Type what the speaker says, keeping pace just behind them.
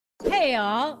Hey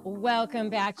y'all, welcome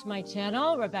back to my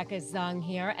channel. Rebecca Zung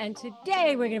here, and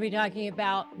today we're going to be talking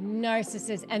about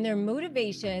narcissists and their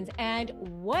motivations and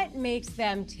what makes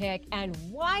them tick and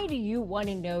why do you want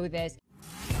to know this?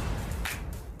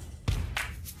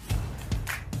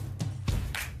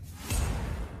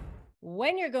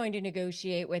 When you're going to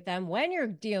negotiate with them, when you're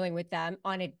dealing with them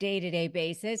on a day-to-day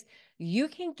basis, you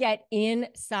can get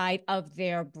inside of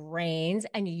their brains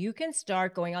and you can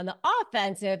start going on the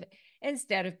offensive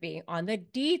instead of being on the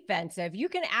defensive. You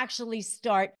can actually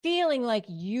start feeling like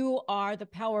you are the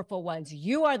powerful ones.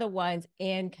 You are the ones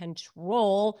in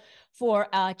control for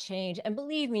a change. And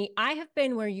believe me, I have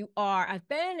been where you are. I've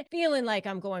been feeling like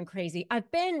I'm going crazy.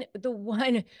 I've been the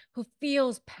one who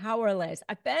feels powerless.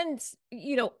 I've been,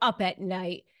 up at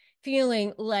night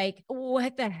feeling like,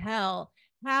 what the hell?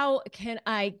 How can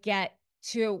I get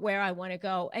to where I want to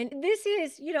go? And this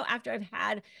is, after I've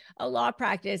had a law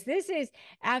practice, this is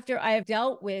after I have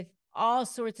dealt with all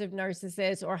sorts of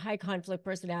narcissists or high conflict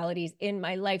personalities in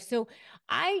my life. So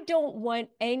I don't want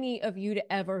any of you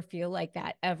to ever feel like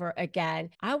that ever again.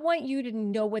 I want you to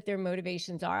know what their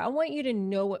motivations are. I want you to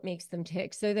know what makes them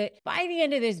tick so that by the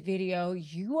end of this video,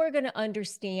 you are going to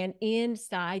understand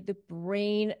inside the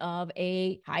brain of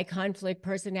a high conflict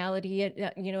personality,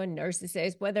 a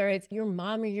narcissist, whether it's your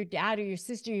mom or your dad or your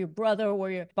sister, your brother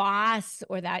or your boss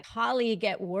or that colleague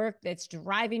at work that's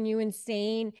driving you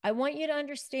insane. I want you to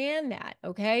understand that.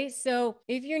 Okay. So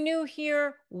if you're new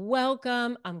here,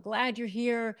 welcome. I'm glad you're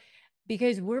here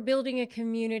because we're building a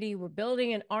community. We're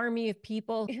building an army of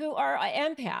people who are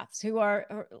empaths, who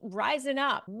are rising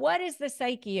up. What is the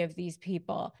psyche of these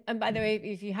people? And by the way,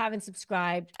 if you haven't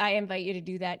subscribed, I invite you to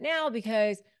do that now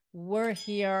because we're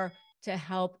here to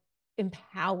help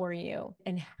empower you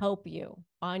and help you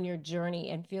on your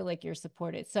journey and feel like you're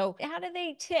supported. So how do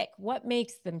they tick? What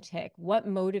makes them tick? What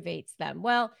motivates them?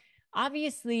 Well,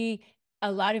 obviously, a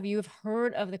lot of you have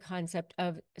heard of the concept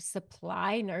of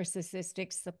supply,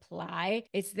 narcissistic supply.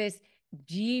 It's this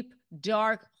deep,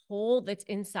 dark hole that's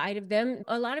inside of them.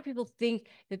 A lot of people think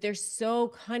that they're so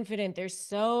confident, they're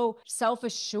so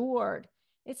self-assured.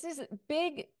 It's this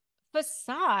big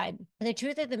facade. And the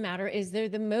truth of the matter is they're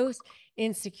the most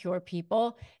insecure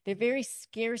people. They're very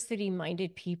scarcity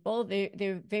minded people.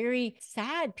 They're very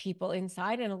sad people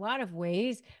inside in a lot of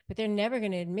ways, but they're never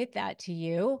going to admit that to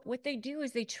you. What they do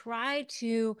is they try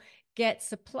to get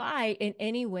supply in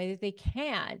any way that they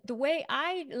can. The way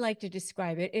I like to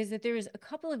describe it is that there's a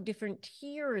couple of different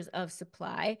tiers of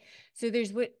supply. So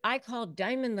there's what I call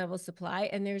diamond level supply,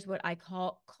 and there's what I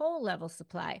call coal level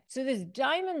supply. So this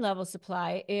diamond level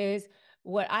supply is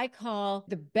what I call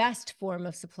the best form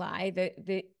of supply,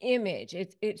 the image.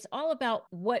 It's all about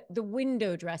what the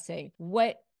window dressing,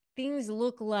 what things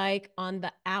look like on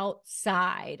the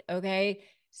outside, okay?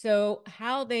 So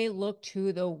how they look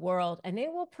to the world, and they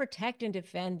will protect and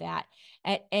defend that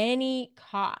at any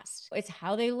cost. It's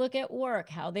how they look at work,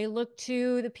 how they look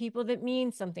to the people that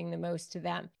mean something the most to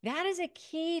them. That is a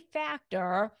key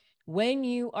factor when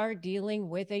you are dealing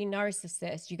with a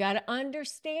narcissist. You got to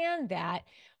understand that,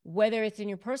 whether it's in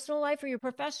your personal life or your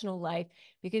professional life,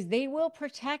 because they will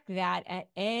protect that at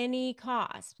any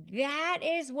cost. That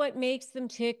is what makes them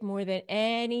tick more than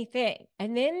anything.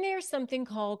 And then there's something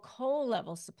called coal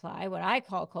level supply, what I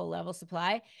call coal level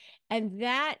supply, and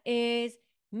that is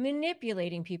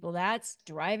manipulating people. That's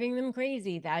driving them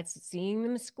crazy. That's seeing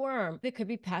them squirm. It could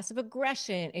be passive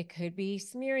aggression. It could be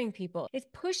smearing people. It's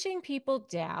pushing people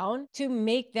down to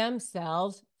make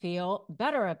themselves feel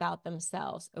better about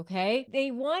themselves. Okay.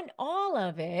 They want all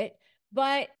of it,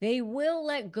 but they will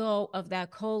let go of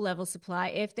that coal level supply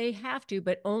if they have to,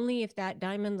 but only if that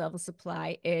diamond level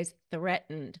supply is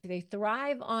threatened. They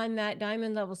thrive on that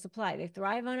diamond level supply. They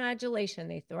thrive on adulation.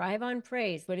 They thrive on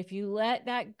praise. But if you let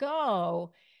that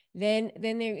go, then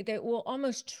they will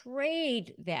almost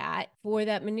trade that for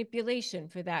that manipulation,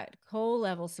 for that coal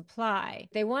level supply.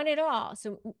 They want it all.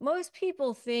 So most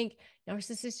people think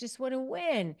narcissists just want to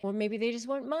win, or maybe they just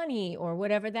want money or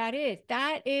whatever that is.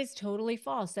 That is totally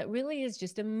false. That really is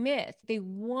just a myth. They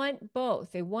want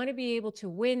both. They want to be able to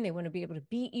win. They want to be able to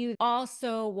beat you.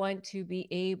 Also want to be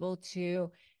able to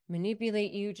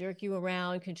manipulate you, jerk you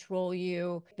around, control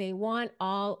you. They want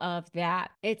all of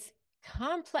that. It's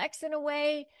complex in a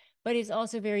way, but it's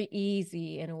also very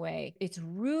easy in a way. It's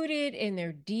rooted in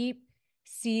their deep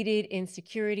seated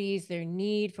insecurities, their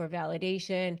need for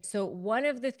validation. So one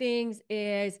of the things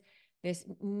is this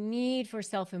need for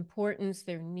self-importance,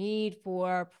 their need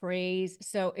for praise.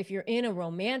 So if you're in a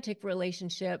romantic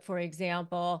relationship, for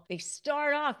example, they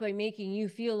start off by making you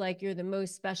feel like you're the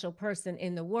most special person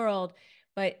in the world,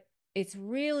 but it's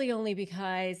really only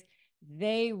because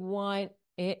they want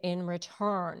it in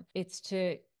return. It's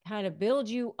to kind of build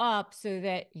you up so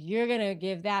that you're going to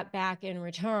give that back in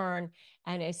return.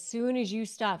 And as soon as you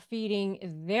stop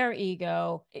feeding their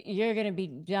ego, you're going to be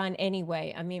done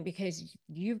anyway. I mean, because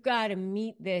you've got to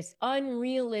meet this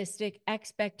unrealistic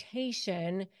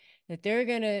expectation that they're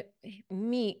going to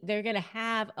they're going to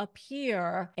have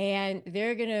appear, and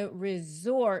they're going to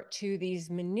resort to these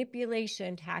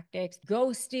manipulation tactics,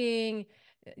 ghosting,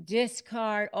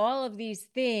 discard, all of these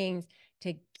things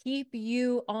to keep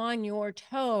you on your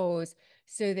toes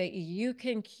so that you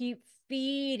can keep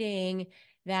feeding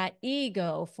that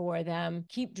ego for them,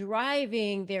 keep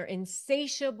driving their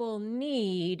insatiable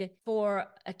need for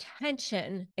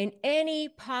attention in any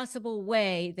possible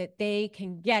way that they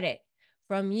can get it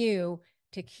from you,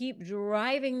 to keep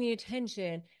driving the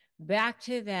attention back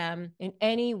to them in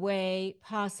any way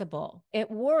possible. At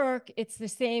work, it's the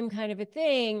same kind of a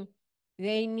thing.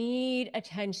 They need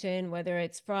attention, whether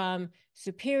it's from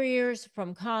superiors,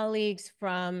 from colleagues,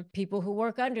 from people who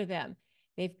work under them.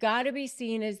 They've got to be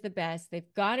seen as the best.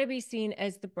 They've got to be seen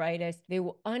as the brightest. They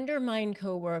will undermine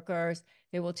coworkers.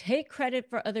 They will take credit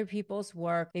for other people's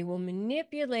work. They will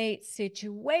manipulate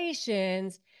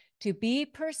situations to be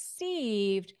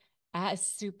perceived as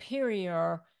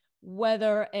superior,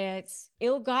 whether it's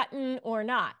ill-gotten or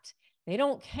not. They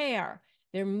don't care.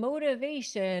 Their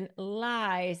motivation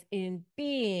lies in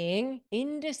being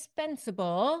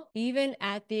indispensable, even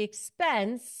at the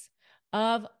expense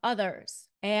of others.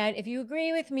 And if you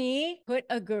agree with me, put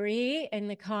agree in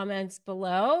the comments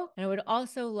below. And I would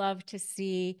also love to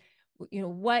see,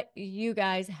 what you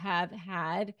guys have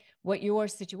had, what your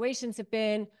situations have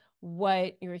been,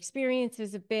 what your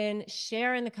experiences have been.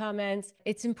 Share in the comments.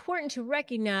 It's important to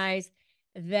recognize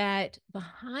that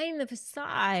behind the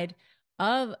facade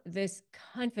of this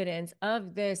confidence,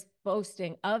 of this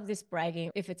boasting, of this bragging,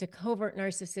 if it's a covert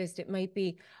narcissist, it might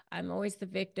be, I'm always the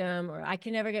victim, or I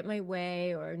can never get my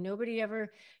way, or nobody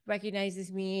ever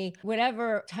recognizes me.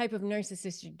 Whatever type of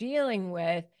narcissist you're dealing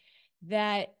with,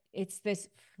 that it's this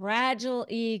fragile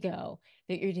ego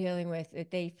that you're dealing with,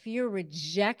 that they fear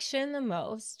rejection the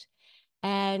most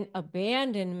and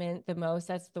abandonment the most.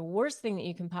 That's the worst thing that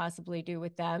you can possibly do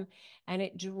with them. And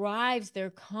it drives their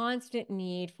constant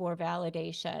need for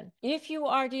validation. If you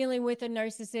are dealing with a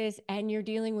narcissist and you're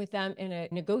dealing with them in a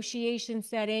negotiation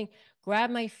setting, grab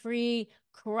my free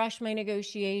Crush My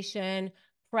Negotiation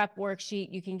prep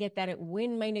worksheet. You can get that at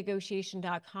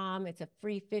winmynegotiation.com. It's a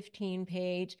free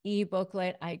 15-page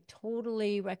e-booklet. I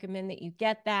totally recommend that you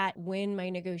get that,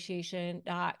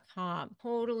 winmynegotiation.com.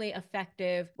 Totally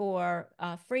effective for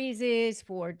phrases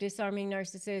for disarming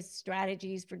narcissists,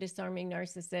 strategies for disarming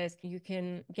narcissists. You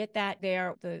can get that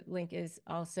there. The link is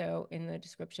also in the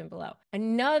description below.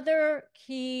 Another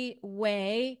key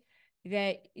way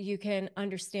that you can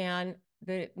understand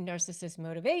the narcissist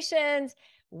motivations,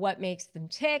 what makes them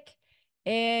tick,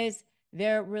 is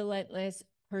their relentless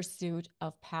pursuit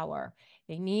of power.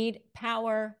 They need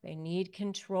power. They need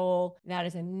control. That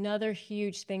is another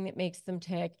huge thing that makes them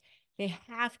tick. They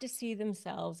have to see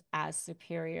themselves as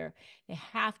superior. They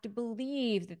have to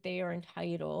believe that they are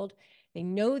entitled. They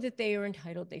know that they are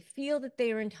entitled. They feel that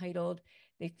they are entitled.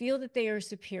 They feel that they are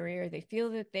superior. They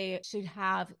feel that they should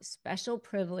have special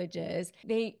privileges.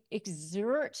 They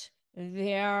exert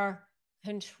their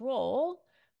control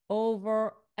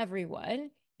over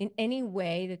everyone in any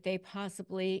way that they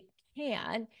possibly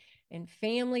can, in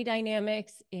family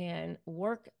dynamics, in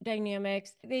work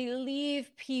dynamics. They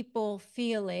leave people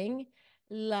feeling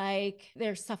like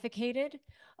they're suffocated.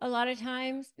 A lot of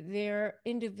times their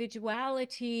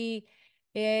individuality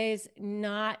is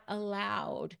not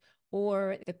allowed,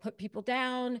 or they put people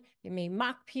down. They may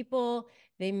mock people.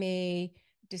 They may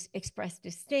express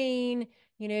disdain.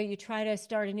 You try to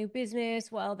start a new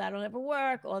business. Well, that'll never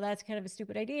work. Well, that's kind of a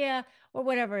stupid idea, or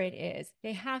whatever it is.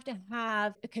 They have to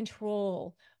have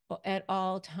control at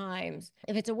all times.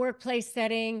 If it's a workplace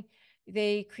setting,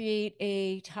 they create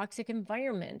a toxic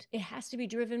environment. It has to be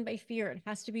driven by fear. It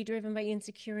has to be driven by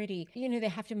insecurity. They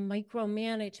have to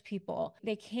micromanage people.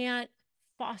 They can't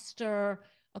foster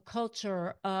a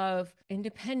culture of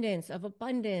independence, of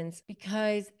abundance,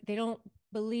 because they don't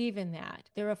believe in that.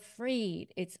 They're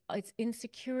afraid. It's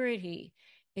insecurity.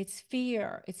 It's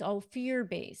fear. It's all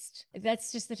fear-based.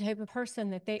 That's just the type of person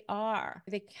that they are.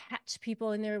 They catch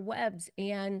people in their webs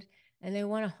and they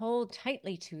want to hold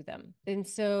tightly to them. And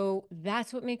so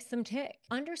that's what makes them tick.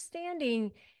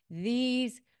 Understanding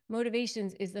these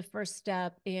motivations is the first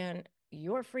step in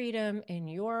your freedom, in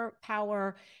your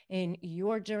power, in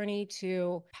your journey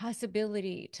to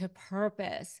possibility, to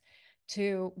purpose,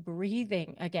 to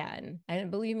breathing again.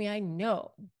 And believe me, I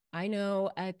know I know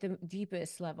at the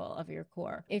deepest level of your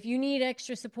core. If you need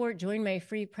extra support, join my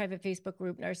free private Facebook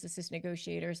group, Narcissist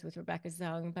Negotiators with Rebecca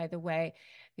Zung, by the way,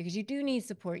 because you do need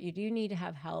support. You do need to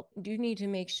have help. You do need to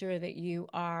make sure that you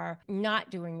are not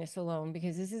doing this alone,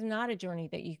 because this is not a journey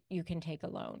that you can take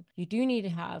alone. You do need to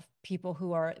have people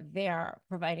who are there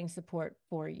providing support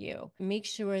for you. Make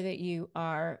sure that you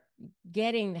are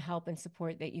getting the help and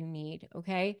support that you need,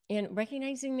 okay? And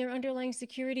recognizing their underlying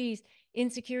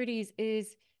insecurities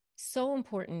is so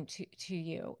important to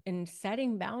you, and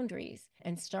setting boundaries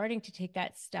and starting to take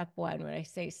that step one. When I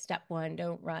say step one,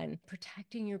 don't run,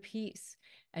 protecting your peace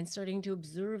and starting to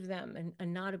observe them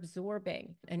and not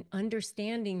absorbing, and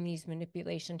understanding these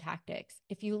manipulation tactics.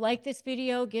 If you like this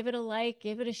video, give it a like,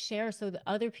 give it a share so that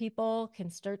other people can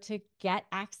start to get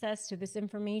access to this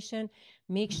information.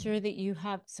 Make sure that you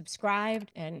have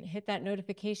subscribed and hit that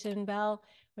notification bell.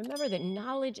 Remember that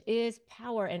knowledge is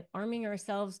power, and arming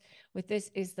ourselves with this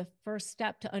is the first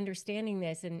step to understanding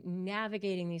this and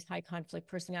navigating these high conflict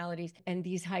personalities and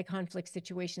these high conflict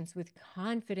situations with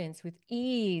confidence, with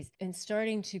ease, and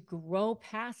starting to grow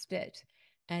past it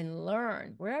and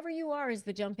learn. Wherever you are is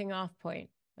the jumping off point.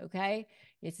 Okay,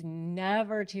 it's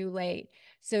never too late.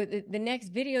 So the next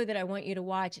video that I want you to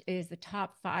watch is the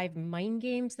top 5 mind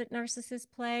games that narcissists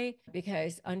play,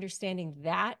 because understanding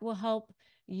that will help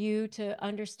you to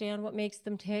understand what makes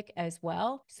them tick as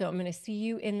well. So I'm going to see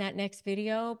you in that next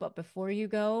video. But before you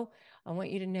go, I want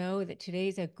you to know that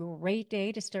today's a great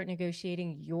day to start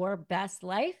negotiating your best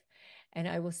life. And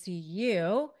I will see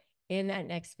you in that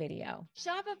next video.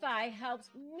 Shopify helps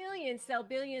millions sell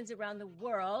billions around the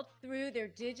world through their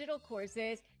digital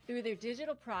courses, through their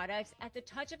digital products, at the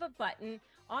touch of a button,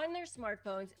 on their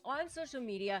smartphones, on social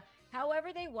media,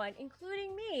 however they want,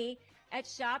 including me. At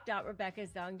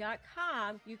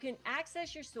shop.rebeccazung.com, you can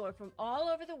access your store from all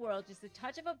over the world, just a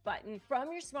touch of a button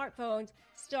from your smartphones.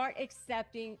 Start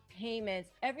accepting payments.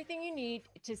 Everything you need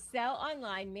to sell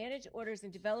online, manage orders,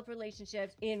 and develop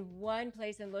relationships in one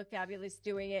place, and look fabulous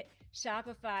doing it.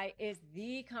 Shopify is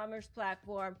the commerce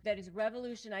platform that is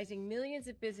revolutionizing millions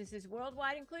of businesses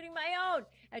worldwide, including my own,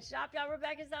 at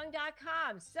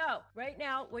shop.rebeccazung.com. So right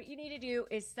now, what you need to do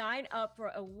is sign up for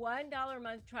a $1 a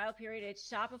month trial period at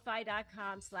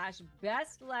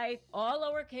shopify.com/bestlife, all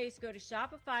lowercase. Go to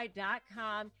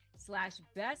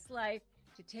shopify.com/bestlife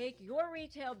to take your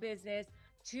retail business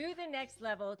to the next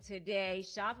level today.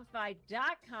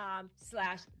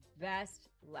 Shopify.com/bestlife.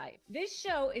 This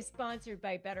show is sponsored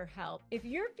by BetterHelp. If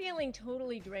you're feeling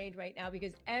totally drained right now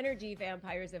because energy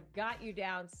vampires have got you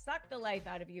down, sucked the life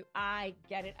out of you, I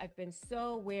get it. I've been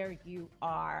so where you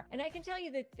are. And I can tell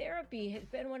you that therapy has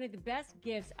been one of the best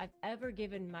gifts I've ever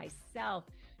given myself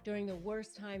during the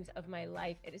worst times of my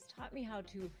life. It has taught me how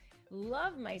to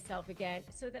love myself again,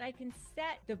 so that I can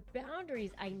set the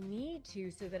boundaries I need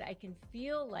to, so that I can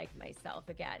feel like myself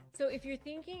again. So if you're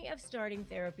thinking of starting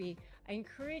therapy, I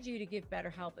encourage you to give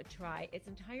BetterHelp a try. It's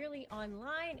entirely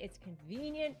online, it's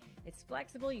convenient, it's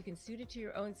flexible, you can suit it to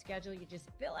your own schedule. You just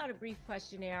fill out a brief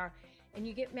questionnaire and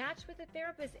you get matched with a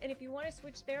therapist. And if you want to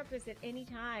switch therapists at any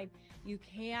time, you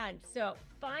can. So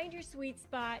find your sweet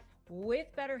spot with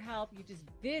BetterHelp. You just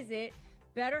visit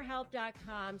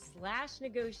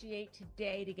BetterHelp.com/negotiate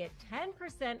today to get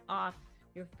 10% off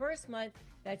your first month.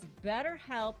 That's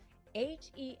BetterHelp,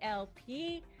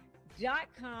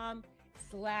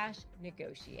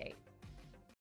 HELP.com/negotiate.